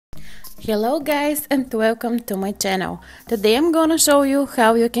Hello guys and welcome to my channel. Today I'm gonna show you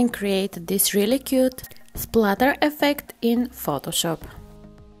how you can create this really cute splatter effect in Photoshop.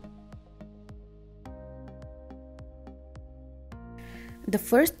 The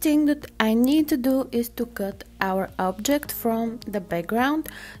first thing that I need to do is to cut our object from the background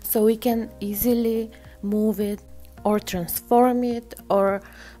so we can easily move it or transform it or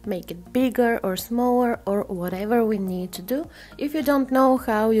make it bigger or smaller or whatever we need to do. If you don't know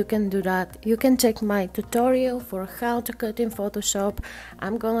how you can do that, you can check my tutorial for how to cut in Photoshop.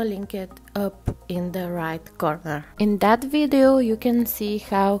 I'm gonna link it up in the right corner. In that video you can see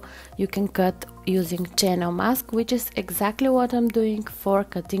how you can cut using channel mask, which is exactly what I'm doing for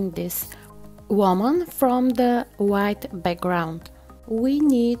cutting this woman from the white background. We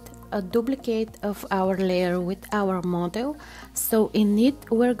need a duplicate of our layer with our model, so in it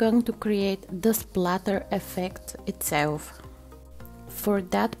we're going to create the splatter effect itself. For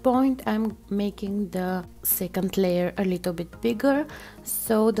that point I'm making the second layer a little bit bigger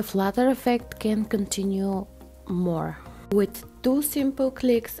so the splatter effect can continue more. With two simple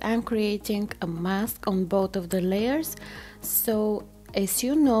clicks I'm creating a mask on both of the layers. So as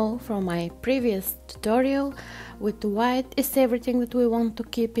you know from my previous tutorial, with white is everything that we want to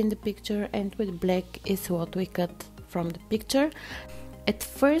keep in the picture and with black is what we cut from the picture. At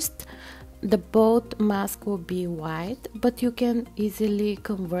first the both mask will be white, but you can easily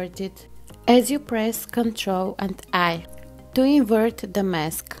convert it as you press Ctrl and I to invert the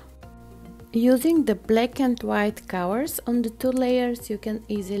mask. Using the black and white colors on the two layers you can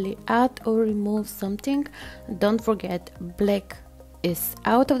easily add or remove something. Don't forget, black is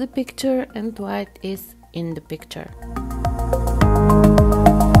out of the picture and white is in the picture.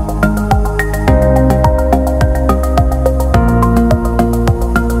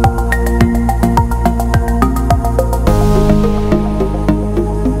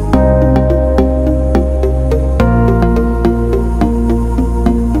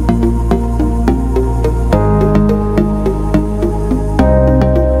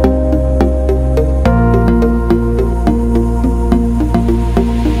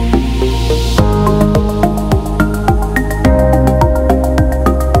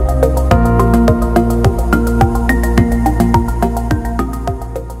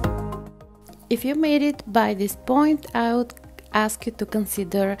 If you made it by this point, I would ask you to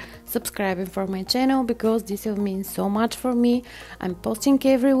consider subscribing for my channel because this will mean so much for me. I'm posting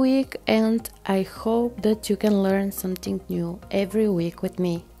every week and I hope that you can learn something new every week with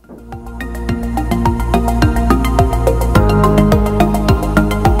me.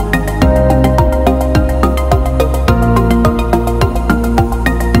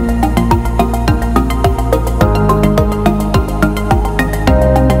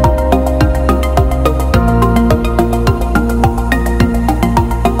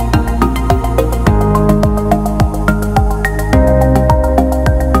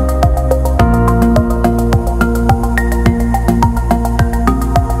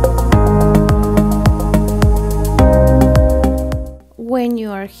 When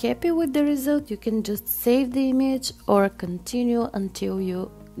you are happy with the result, you can just save the image or continue until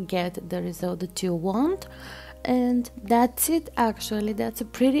you get the result that you want. And that's it. Actually, that's a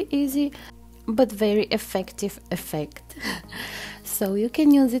pretty easy but very effective effect. So you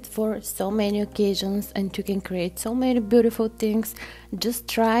can use it for so many occasions and you can create so many beautiful things. Just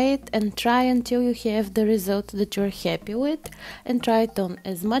try it and try until you have the result that you're happy with, and try it on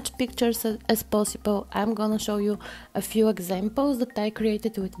as much pictures as possible. I'm gonna show you a few examples that I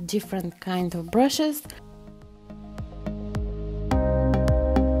created with different kind of brushes.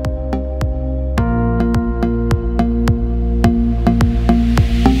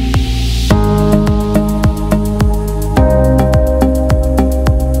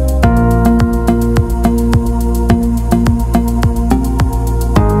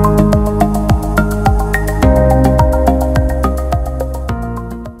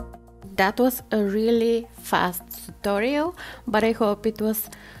 That was a really fast tutorial, but I hope it was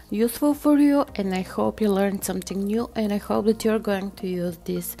useful for you and I hope you learned something new, and I hope that you're going to use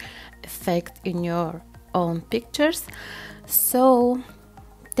this effect in your own pictures. So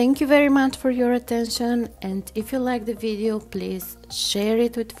thank you very much for your attention, and if you like the video, please share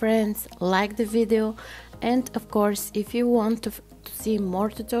it with friends, like the video, and of course if you want to see more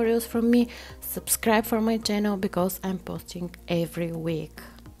tutorials from me, subscribe for my channel because I'm posting every week.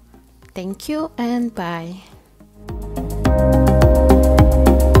 Thank you and bye.